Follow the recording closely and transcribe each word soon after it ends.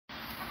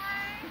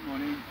Good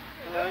morning.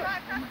 Hello. Yeah,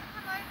 tell me.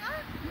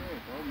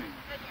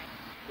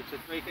 It's a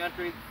free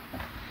country.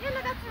 Yeah, no,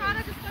 that's alright.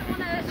 I just don't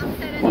want to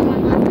upset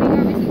anyone last week.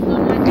 Obviously, it's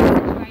not my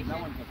situation. No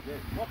one's upset.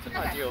 What's an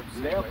Okay. ideal Loud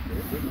situation? there,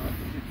 we're not.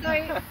 So,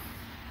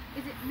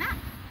 is it Matt?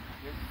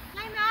 Yes.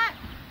 Hi, Matt.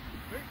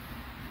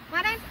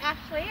 My name's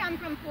Ashley. I'm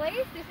from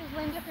police. This is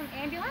Linda from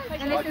ambulance,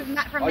 and this is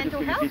Matt from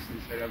mental health.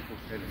 Distance, so don't feel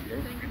better,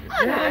 yeah?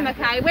 Oh no, I'm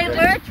okay. We're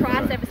a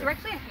tri-service. We're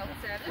actually a health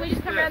service. We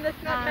just come around this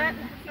front, Matt,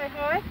 say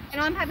hi.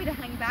 And I'm happy to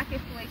hang back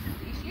if police is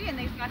the issue, and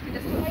these guys can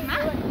just talk to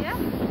Matt. Yeah.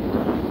 You're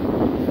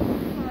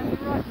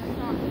right in the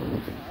front.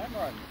 I'm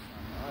right in the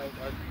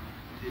sun.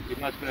 You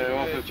must better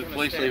off if the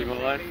police leave him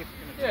alone.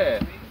 Yeah.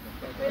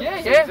 Yeah,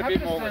 It's a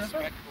bit more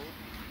respectful.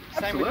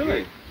 Same with Absolutely.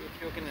 you.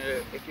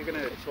 If you're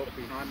gonna talk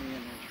behind me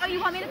and Oh, you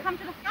want me to come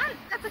to the front?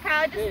 That's okay.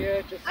 I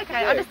just just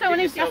okay. I just don't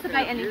want to give yourself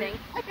exacerbate an anything.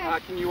 interview.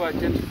 Okay. Can you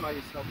identify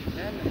yourself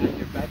again and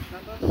your badge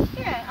number?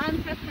 Yeah,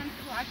 I'm First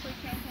Constable Ashley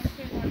Chanton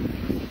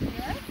 21660.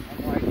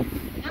 I'm right.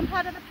 I'm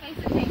part of the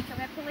PACER team, so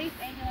we're police,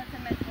 ambulance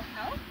and mental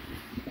health.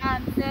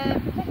 The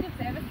protective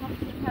service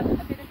officers have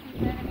a bit of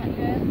concern about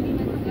your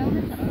mental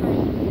wellness at the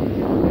moment.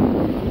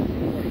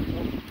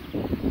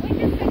 We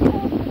just been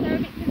told that they're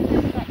a bit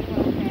concerned about your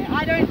welfare.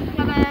 I don't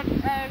have a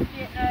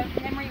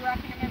memory where I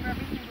can remember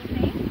every single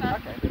thing, but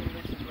Okay, then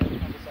let's just have a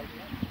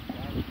conversation.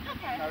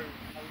 okay. No,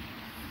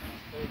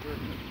 Okay.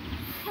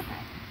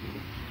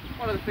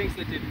 one of the things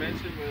they did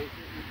mention was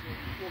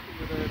talking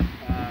with a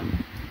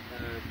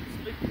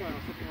sleep phone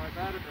or something like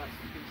that about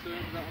some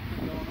concerns about what's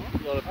been going on. A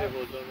lot of people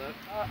have done that.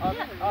 I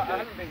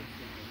haven't been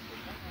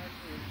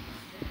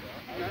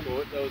that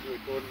was a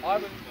recording. I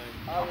was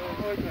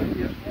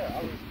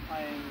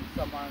paying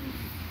someone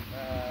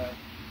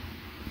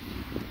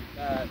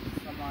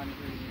who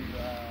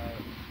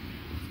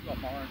Scott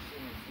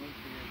Morrison was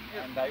linked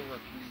with, and they were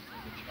accused of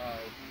the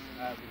child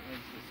with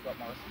links to Scott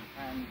Morrison,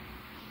 and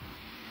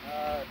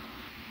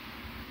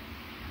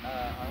I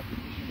have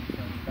permission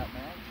from that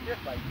man to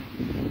play his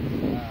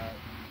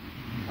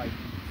voice.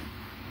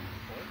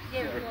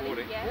 Yeah,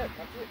 recording. Yeah. Yeah,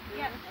 that's it.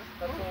 Yeah.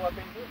 That's all I've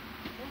been doing.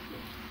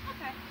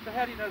 Okay. So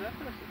how do you know that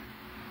person?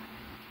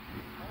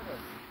 I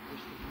don't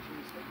wish to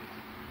continue speaking.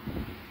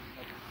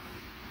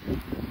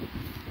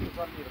 Because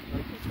I'm here to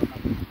protest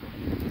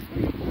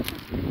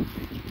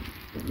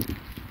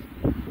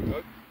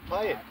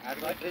Play it.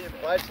 Can you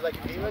play it so they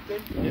can hear it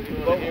then? If you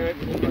want to hear it,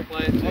 you can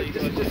play it. So you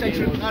guys Just can actually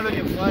hear it. turn on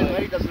your phone,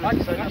 mate. It doesn't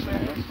say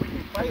nothing.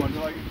 Play Come on,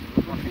 no, you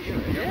want to hear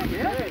it?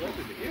 Yeah, I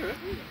wanted to hear it.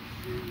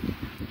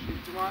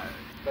 Do I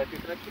battery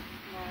connection?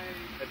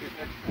 Battery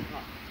connection? No.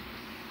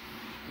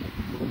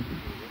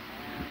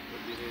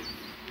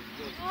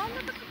 Oh,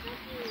 look at the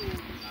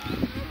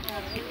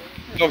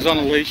Dog's on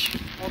a leash.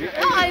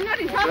 Oh, I'm not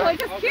in trouble.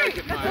 It's just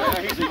cute. That's all.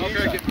 He's a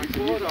user.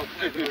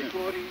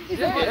 He's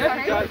a what,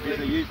 He's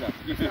a user.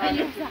 A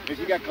user. If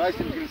you get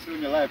closer, you're going to sit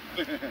on your lap.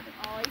 Oh,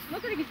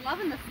 look at him. He's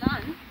loving the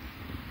sun.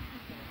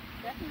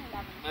 Definitely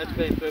loving the That's sun.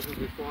 been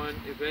perfectly fine.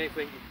 If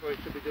anything, you probably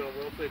should be doing a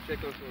welfare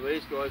check on some of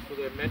these guys for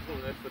their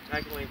mentalness, for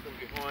tackling from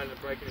behind and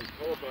breaking his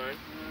collarbone.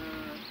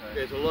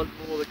 There's a lot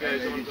more that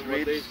goes on than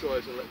what these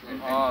guys are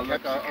letting on. Oh,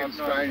 look, I'm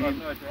straining him.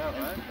 no doubt,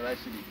 and mate.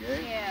 harassing him, yeah?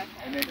 Yeah,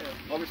 And okay. then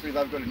obviously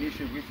they've got an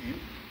issue with him,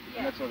 Yeah.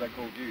 and that's why they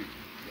called you.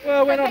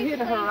 Well, we're So not here to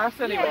basically- harass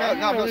anyone. Yeah. No, I'm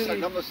not saying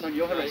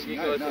you're No, harassing. you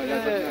No,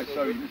 guys-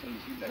 sorry, you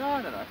misunderstood that.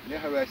 No. They're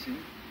harassing,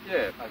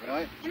 Yeah.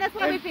 right? And that's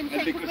why we've been And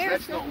saying, because we're a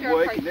that's not stricter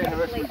working, approach their to police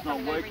harassment's not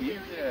coming over and working.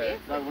 dealing with this.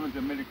 They wanted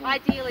the medical.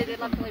 Ideally, they'd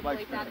love to leave police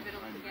Placement. out of it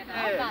altogether,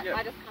 Yeah, but yeah.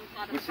 I just come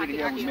part of We're the sitting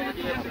package here with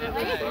action. medical.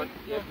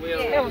 We Yeah.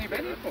 are.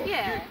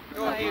 Yeah.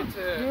 You're here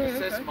to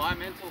assess my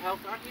mental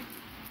health, aren't you?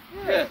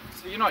 Yeah.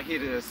 So you're not here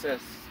to assess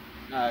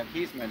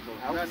his mental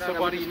health. So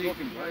what do you need?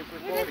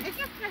 It's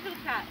just casual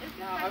chat. It's just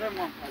No, I casual don't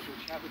want casual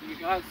chat with you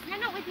guys. No,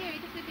 not with you,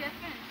 just with your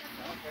friends. That's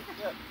all.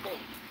 Yeah, cool.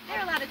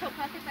 They're allowed to talk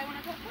to us if they want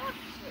to talk to us.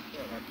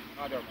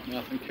 I don't want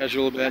Nothing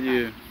casual about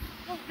you.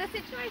 Well, the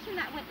situation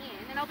that we're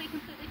in, and I'll be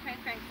completely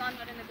transparent because I'm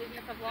not in the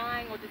business of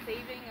lying or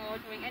deceiving or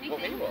doing Well, he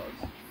anything. was.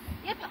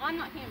 Yeah, but I'm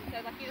not him, so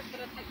like you just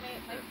got to take me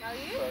at face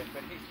value. So,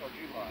 but he told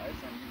you lies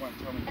and you won't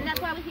tell me. And that's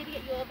why we're here to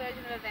get your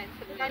version of events,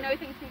 because I know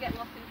things can get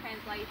lost in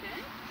translation.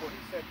 Well, he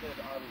said that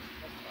I was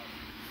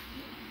trespassing.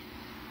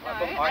 No,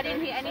 I didn't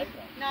hear any.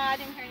 No, I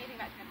didn't hear anything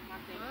about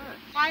trespassing.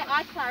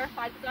 I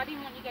clarified because I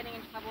didn't want you getting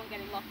in trouble and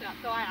getting locked up.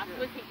 So I asked,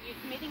 was you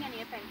committing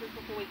any offences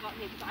before we got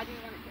here? Because I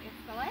didn't want it to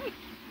escalate.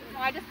 So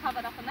I just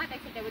covered up on that. They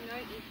said there were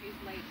no issues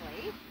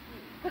legally.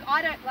 Because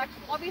I don't like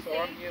obviously.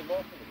 So I'm here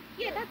lawfully.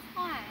 Yeah, that's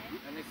fine.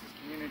 And this is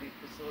community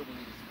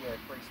facilities where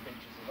free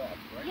speech is allowed,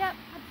 right? Yep,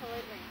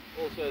 absolutely.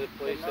 Also, the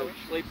police are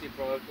sleep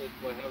deprived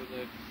by having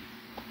the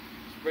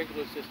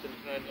sprinkler system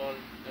turned on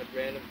at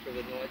random for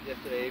the night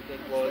yesterday evening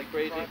while it's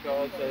freezing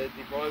cold, so they're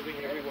depriving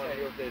everyone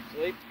here of their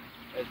sleep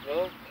as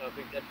well. And I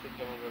think that should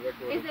go on the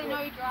record. Is there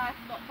no dry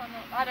spots on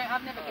it?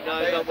 I've never been No,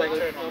 on not it. when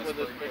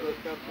the sprinklers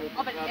come through.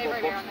 Oh, but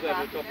everywhere on the over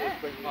grass, top of the is it?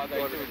 sprinklers, Oh, they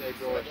trying do to stay it.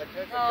 dry.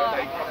 Oh.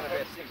 They come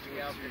about 6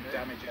 hours to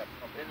damage our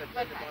property.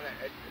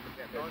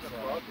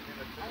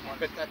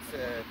 But that's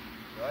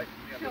Right?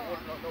 Sure.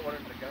 Not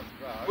wanting to go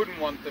grass. wouldn't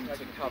want them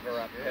to cover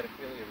up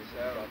pedophilia. Is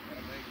that right?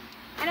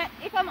 And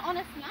if I'm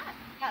honest, Matt,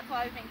 that's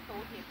why I've been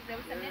called here, because there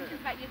was some mentions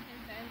about your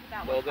concerns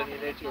about Well, what's then you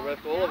happening need to with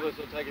arrest Knowledge all of now. us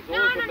and take us No,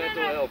 all no, for no,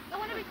 mental no. health. I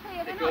want to be clear,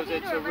 we're not Because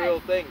here it's to a real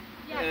arrest. thing.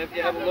 Yes, And if we're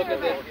you have a not look here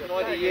at to the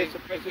arrest. 90 years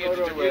suppression You have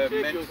order to on do a YouTube,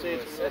 you'll mental see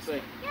it's a real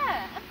thing.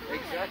 Yeah, absolutely.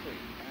 Exactly.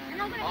 And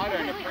And I'm gonna be I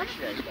don't completely honest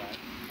appreciate with you. that.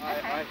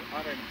 Okay. I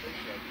don't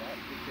appreciate that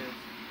because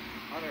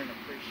I don't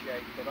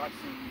appreciate that I've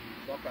seen you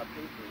lock up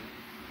people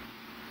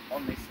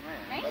on this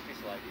land. Me? Like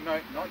this lady. No,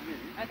 not you.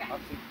 Okay. I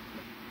think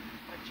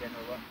a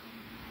general.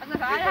 I was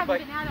gonna say, I haven't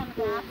been out on the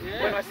grass.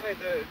 When I say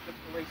the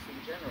police in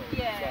general,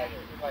 Yeah.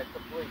 so, like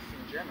the police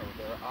in general,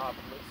 there are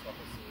police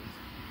officers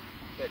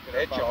that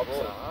their jobs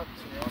are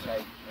to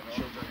take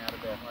children out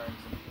of their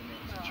homes and put them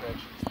into church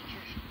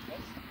institutions.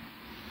 Yes?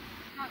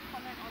 Can't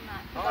comment on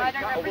that, because Oh, I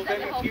don't well represent then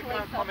the if whole you police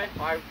can't comment,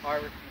 office. I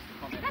refuse to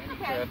comment That's any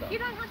okay. further. You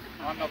don't have to I'm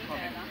comment not any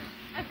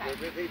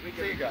commenting. further. Okay.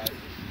 See you guys.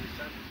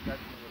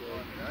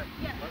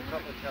 Yeah. One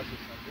couple tells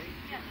us something,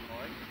 Yeah.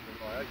 fine, the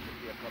liar should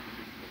be a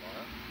proposition to the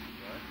liar,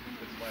 right?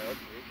 That's the way I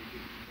see it,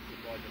 because you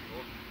apply the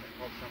law and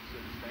hold some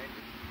certain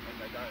standards, and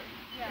they don't.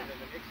 Yeah. And then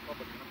the next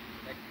couple comes to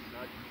the next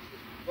argument and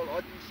says, well, I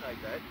didn't say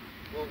that.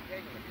 Well,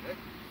 hang on a minute.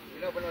 You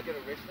know when I get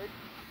arrested?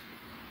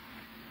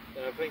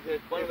 And I think that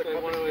One of if the they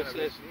want to cops is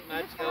gonna assess arrest me.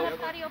 Matt's Is this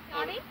health party or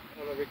party?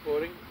 on a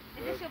recording.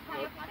 Is this your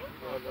party or party?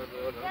 No. Then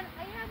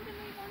are you able to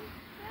move on,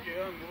 sir?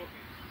 Yeah, I'm walking.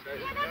 Yeah,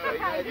 that's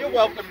okay. You're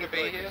welcome to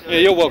be here. Yeah,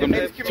 you're welcome.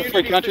 It's It's a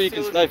free country, you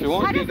can stay if you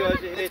want.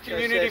 It's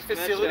community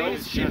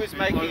facilities. She was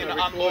making an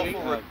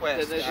unlawful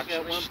request.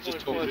 Just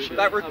talk shit.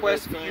 That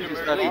request for you to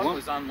move on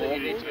was unlawful.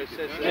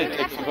 Yeah,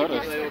 take some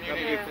photos.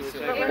 Community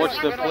facilities.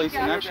 Watch the police in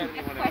action.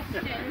 A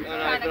question.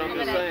 No, but I'm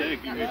just saying,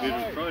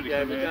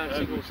 yeah, we can't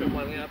single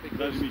someone out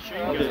because of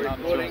the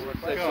recording,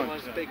 so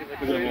someone's speaking the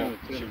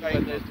truth,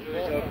 but there's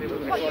two people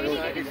What you who need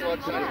are to do saying is not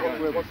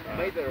It wasn't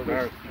made that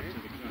arrest.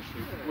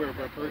 We're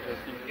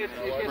protesting. it gets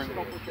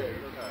complicated.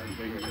 I'd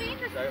be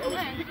interested to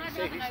learn, and I'd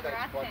rather know where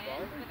I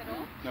stand with it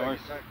all. No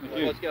worries. Thank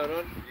you. What's going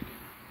on?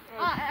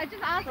 I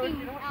just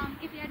asking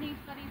if you had any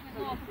studies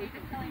in law, because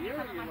you're just telling me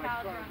some of my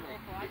powers are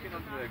unlawful. I just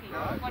was asking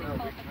what is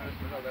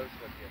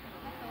qualification.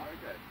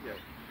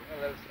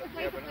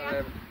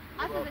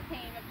 Us as a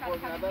team have tried to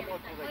come in here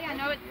respectfully. I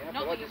know it's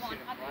not what you want,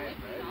 absolutely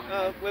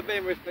not. We're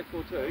being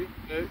respectful too.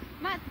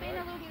 Matt's been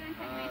a little bit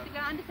antagonistic.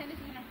 I understand this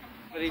isn't uncomfortable.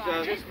 But he's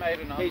I just made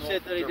an he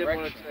said that he didn't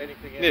want to direction. say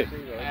anything Yeah. else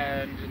either.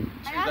 And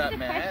I to asked that a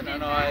man, question, and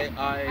Matt.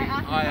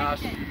 I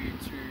asked question. you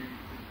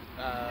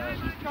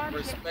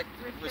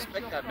to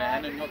respect that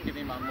man and not give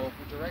him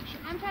unlawful direction.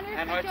 I'm trying to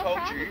And respect I your told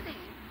privacy. you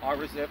I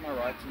reserve my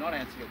right to not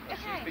answer your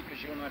questions Okay. because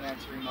you're not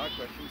answering my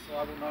questions, so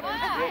I will not Alright.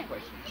 answer your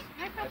questions.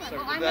 No problem. So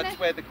Well, I'm that's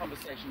gonna... where the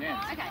conversation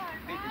ends. Okay.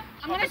 The I'm gonna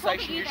talk at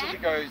conversation you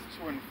usually then. goes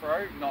to and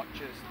fro, not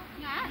just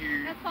Nah,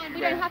 you. that's fine. We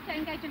you don't and- have to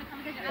engage in a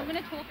conversation. I'm going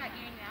to talk at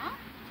you now.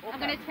 I'm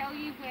going to tell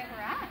you where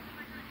we're at.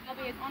 I'll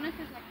be as honest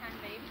as I can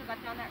be because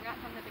I've done that right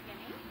from the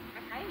beginning.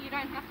 Okay? You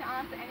don't have to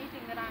answer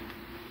anything that I'm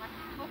like,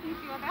 talking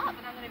to you about,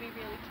 but I'm going to be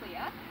really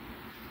clear.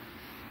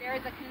 There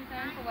is a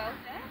concern for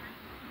welfare.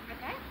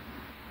 Okay?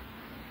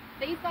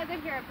 These guys are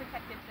here are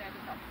protective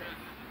service officers.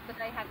 So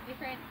they have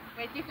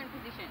we're different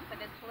positions. So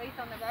there's police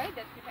on the road,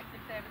 there's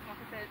protective service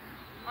officers.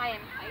 I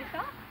am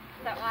PACER.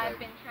 So I've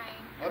been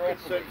trained. I'm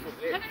concerned for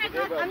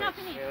No, I'm not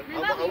finished.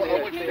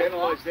 I want you to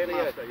analyse that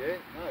after, yeah?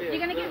 No. You're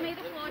going to give me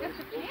the floor just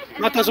to finish? and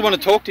Matt then doesn't I'm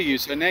want to gonna- talk to you,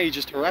 so now you're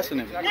just harassing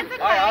him. That's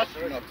okay. I asked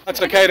you not to.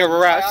 That's okay to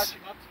harass.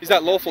 Is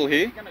that lawful here?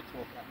 You're gonna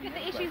talk about me Because the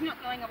anyway. issue's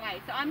not going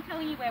away. So I'm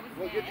telling you where we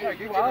Well, stand.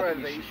 you You are generated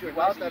the the issue. issue. You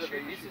are I the started issue.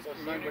 the This issue is by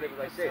saying community whatever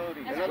they said.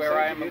 facilities That's And I'm where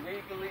I saying am to you,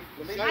 illegally.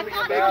 the I same can't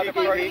about answer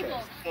those you people.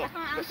 go I can't The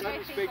answer same those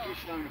respect people.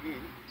 you're showing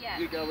him, Yeah.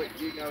 you go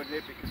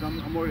there because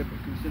I'm worried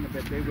about concerned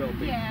about their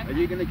well-being. Yeah, Are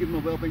you going to give them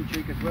a well-being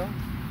check as well?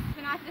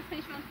 Can I just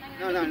finish what I'm saying?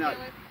 No, and then no, you no. can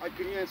deal with-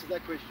 Can you answer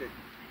that question?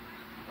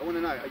 I want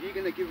to know. Are you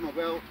going to give them a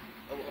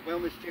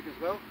wellness check as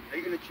well? Are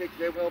you going to check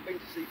their well-being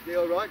to see if they're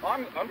all right?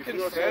 I'm If you're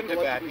not concerned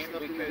about psychologically him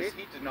stuffed in the because head,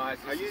 he denies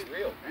Are this you? is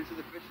real. Answer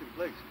the question,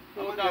 please.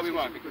 Well, I'm no, not we asking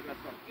won't. because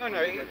that's not-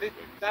 No,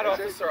 that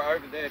officer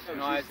over there So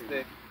denies she's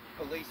that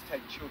police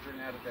take children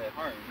out of their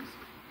homes,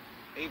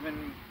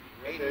 even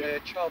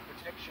the child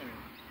protection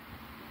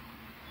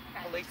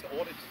police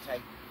ordered to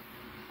take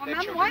Well, their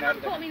Mum, children why out not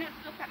of their taught me not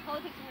to talk about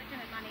politics, religion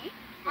and money?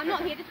 I'm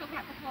not here to talk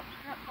about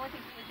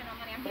politics, religion or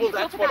money. I'm here Well, to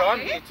that's talk what about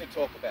I'm you. here to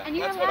talk about. And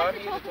you're That's what allowed I'm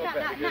to here talk to talk about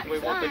about. that, because and we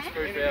that's want the fine.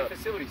 truth Community out.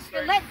 facilities.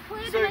 But let's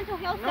clear the so- mental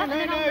health no, stuff no,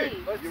 and then no. I'll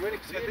leave. You already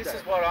So cleared this that.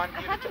 is what I'm I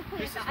here to haven't talk.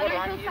 cleared This is that. I what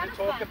don't I'm feel here to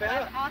talk satisfied.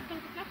 about. I've asked them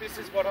to check This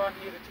them. is what I'm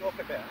here to talk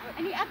about.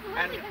 And you And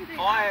absolutely can do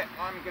that.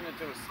 I'm going to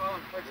do a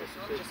silent protest.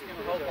 I'm just going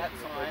to hold that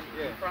sign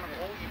in front of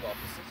all you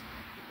officers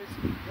because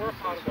you're a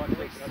part of a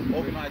police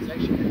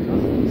organisation that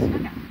does this.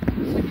 Okay.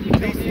 Can you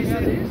tell me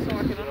about this so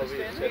I can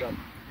understand Set it? up.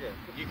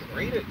 You can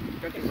read it.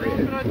 You can Well, read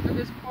it. but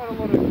there's quite a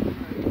lot of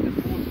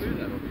there's more to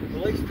that,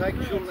 obviously. Police take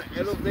children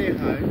out of their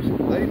homes,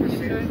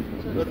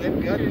 80%, let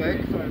them go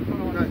back.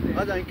 No,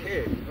 I don't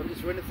care. I'm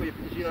just running for you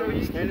because you don't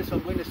understand it, so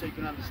I'm winning so you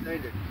can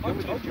understand it.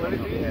 I've told you I'm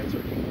not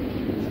answering.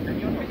 And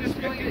you're not Just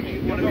telling respecting that me. you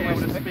You're want to not be able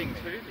to respecting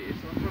speak me. to this.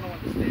 I'm trying to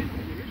understand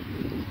what your issue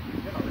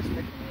is. You're not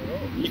respecting me at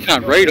all. You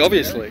can't read,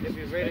 obviously. If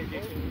you read it, you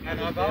can And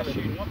I've asked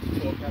you not to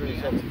talk at me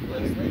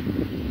anti-politically.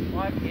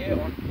 I'm here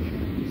on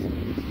communities.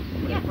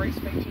 Free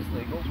speech is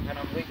legal, and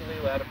I'm legally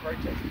allowed to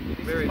protest.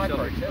 This is my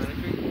protest.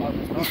 I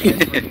was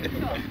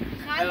not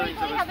I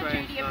legally have a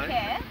duty of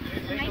care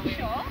to make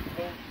sure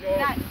your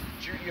that...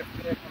 duty of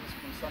care comes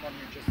from someone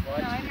who just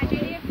lied No, to you. my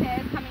duty of care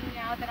is coming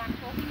now that I'm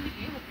talking with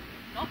you, which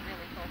is not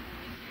really talking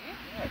with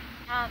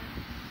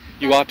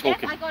you. You are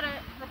talking. Yes, I got a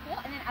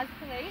report, and then as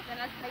police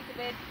are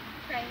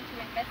trained to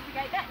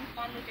investigate that and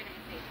find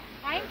legitimacy.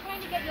 I am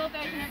trying to get your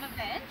version of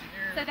events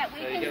so that we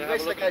can...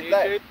 Investigate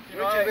that.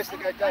 You want to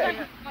investigate that?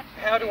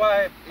 How do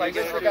I place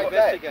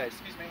investigate?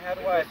 Excuse me, how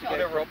do I put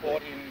a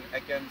report in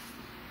against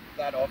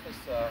that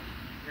officer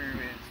who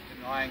is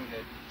denying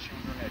that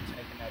children are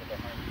taken out of their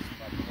homes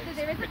by police? So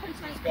there is a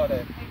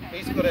complaint.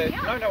 He's got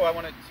a, no, I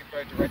wanted to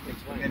go directly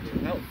to mental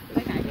health.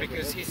 Okay.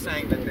 Because he's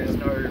saying that there's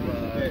no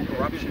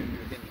corruption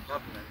within the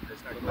government,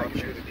 there's no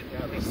corruption within the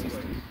police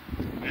system,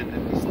 and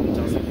that this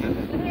doesn't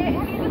happen.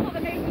 Have you ever thought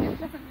that maybe this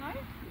doesn't know?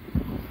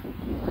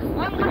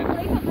 I'm a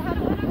police officer. How do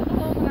I know what the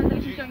whole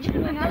organisation is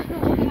doing? This is a national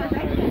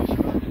organisation.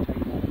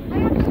 I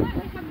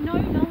absolutely have no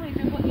knowledge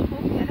of what you're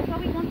talking about. That's why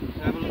we want to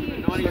talk to you.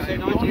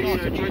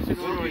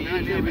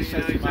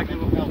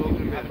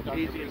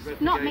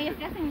 Not me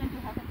assessing mental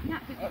health. It's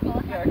not because you're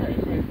qualified.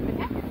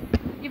 Okay?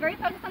 You're very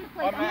focused on the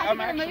police. I'm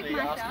happy to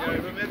remove myself.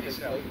 Remove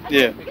yourself.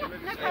 Yeah.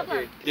 No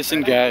problem.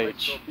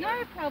 Disengage.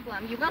 No problem.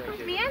 You're welcome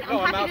to the end.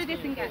 I'm happy to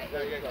disengage.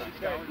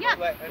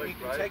 Yeah. And you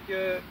can take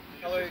your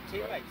fellow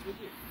teammates with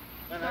you.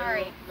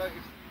 Sorry.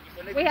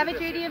 We have a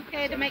duty of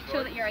care to make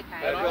sure that you're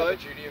okay. And I have a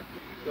duty of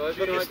Guys,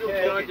 can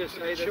I just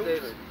say that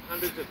there's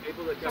hundreds of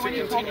people that come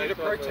in continue to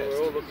protest.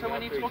 So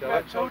when you talk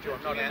about children,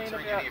 I'm not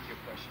answering any of your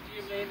Do questions.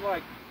 you mean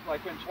like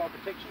when Child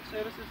Protection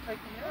Services take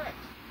them out?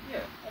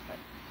 Yeah, okay.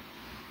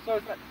 So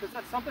is that, because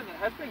that's something that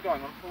has been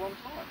going on for a long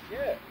time.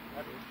 Yeah,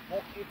 and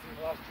more kids in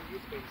the last 2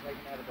 years being taken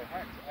out of their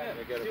homes. And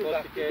They go to still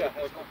that foster care, figure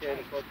has not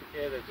changed.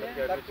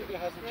 That figure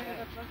hasn't Yeah, changed.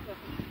 that's right.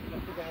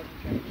 That figure hasn't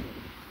changed.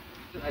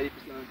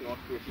 80% of them are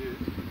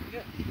refused.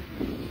 Yeah.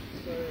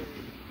 So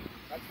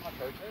that's my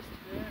protest.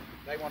 Yeah.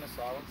 They want to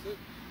silence it.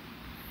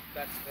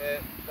 That's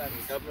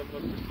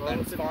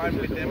fine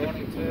with them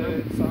wanting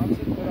to silence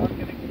it, but I'm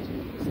going to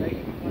continue to stay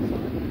here with my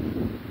side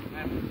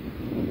and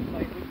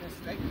play witness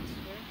statements.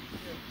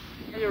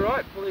 Yeah, you're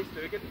right. Police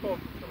do get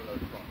involved in some of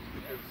those crimes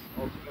because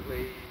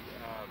ultimately,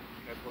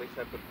 police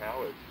have the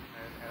powers,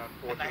 and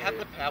unfortunately, And they have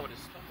the power to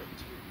stop it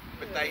too,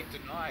 but they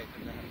deny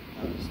that they have the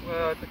power to stop it.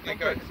 Well, it's a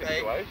complex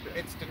situation.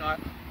 It's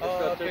denied.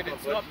 Oh, but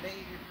it's not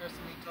me who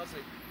personally does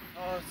it.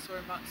 Oh, so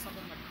much. Some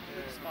of my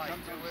colleagues might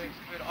do it,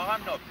 but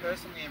I'm not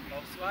personally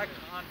involved, so I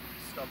can't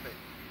stop it.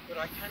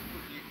 But I can do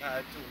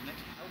a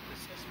mental health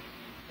assessment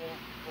or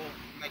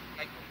make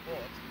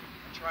reports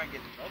and try and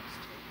get jobs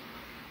taken.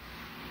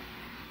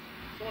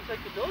 Someone take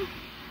the dog?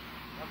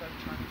 I've been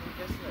trying to do it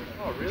yesterday.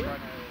 Oh, really?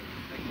 Trying to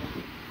make all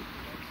the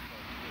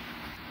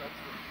jobs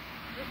taken.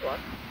 This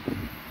one?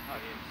 Oh,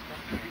 yeah, it's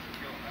not me.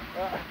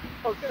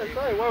 I was going to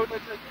say, why would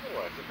they take it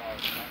away?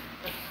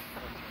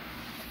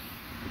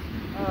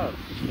 Oh,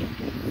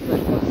 they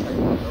want to take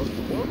my dog to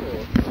the dog or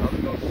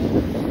other dogs?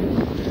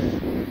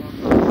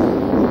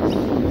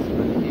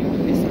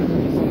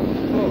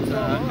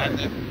 And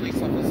the police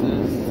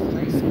officers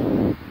chase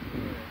them.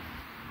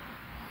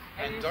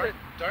 And don't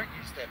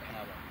use their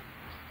power.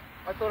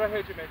 I thought I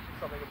heard you mention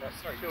something about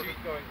children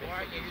going missing. Why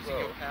are you using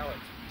your power to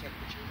protect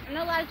the children? I'm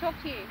not allowed to talk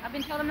to you. I've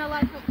been told I'm not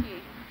allowed to talk to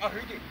you. Oh, who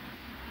did?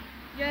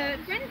 Your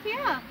friends here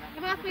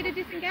have asked me to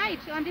disengage,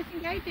 so I'm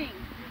disengaging.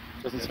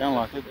 Doesn't sound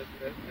like it.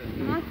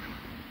 Huh?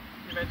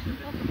 You mentioned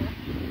that.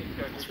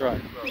 That's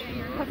right. Yeah,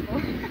 you're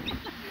impossible.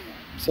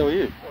 So are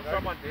you. Well,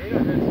 someone did. I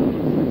heard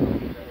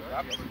someone.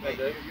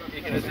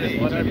 You can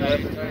assist one of you if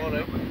you want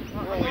to.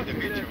 We're all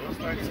individuals.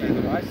 Don't say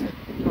that I said it.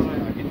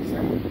 I didn't say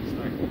it.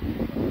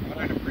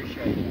 I don't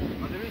appreciate it.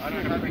 I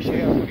don't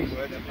appreciate putting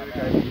words in my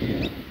mouth.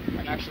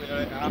 And actually,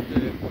 after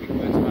putting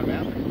words in my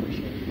mouth, I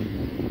appreciate it.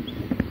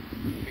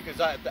 Because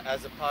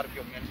as a part of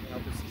your mental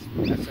health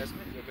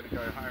assessment, you're going to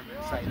go home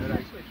and say that.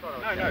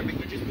 No, but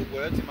you just put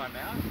words in my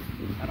mouth,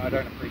 and I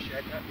don't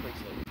appreciate that.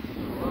 Please leave.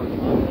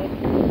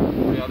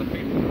 The other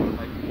people who are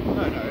taking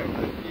No,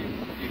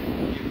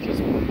 you've just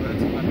put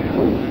words in my mouth,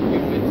 and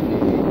you're meant to be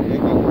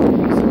mental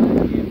assessment.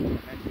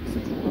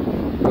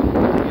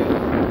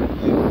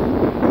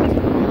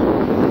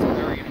 It's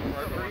very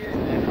inappropriate,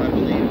 and I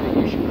believe that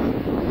you should not.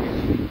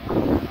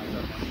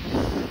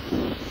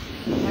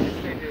 I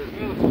just need to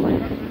do it.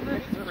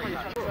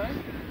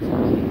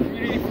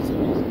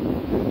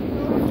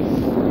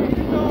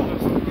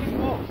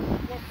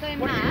 So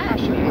Matt,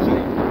 Lisa,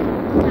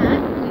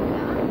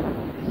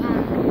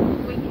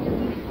 we can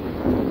just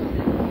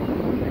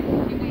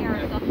we are a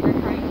software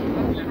program.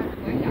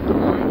 We haven't worked out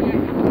why we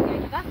don't have to go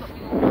to that, but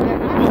we will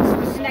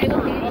enable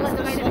people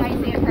as a way to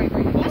pay their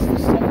program. What's the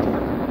software?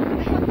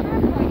 The software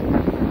applies to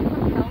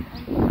someone's health and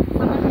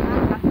someone who has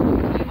access to you.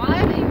 I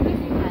am in this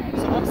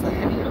So what's the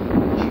heavier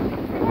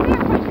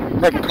approach?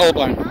 Broken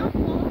collarbone.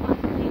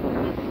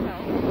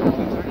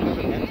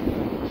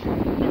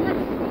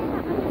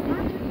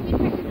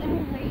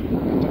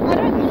 Issues.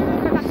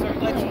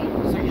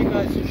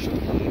 should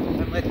leave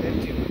and let them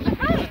deal with it.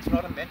 Okay. It's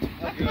not a mental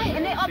health Okay, issue.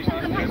 and their options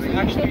are much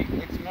Actually,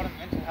 limited. it's not a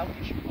mental health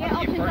issue. Their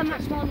options are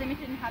much more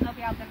limited in how they'll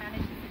be able to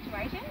manage the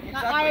situation.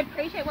 Like, I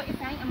appreciate what you're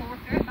saying, and we'll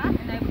refer it back,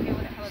 and they will deal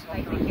with it how it's Stop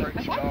based. the approach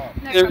Okay? job.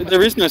 No There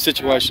problem. is no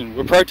situation.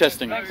 We're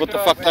protesting. What the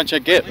fuck don't you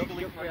get?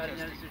 Legally creating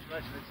that situation.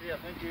 That's it.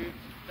 Thank you.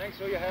 Thanks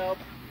for your help.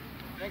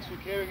 Thanks for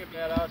caring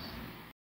about us.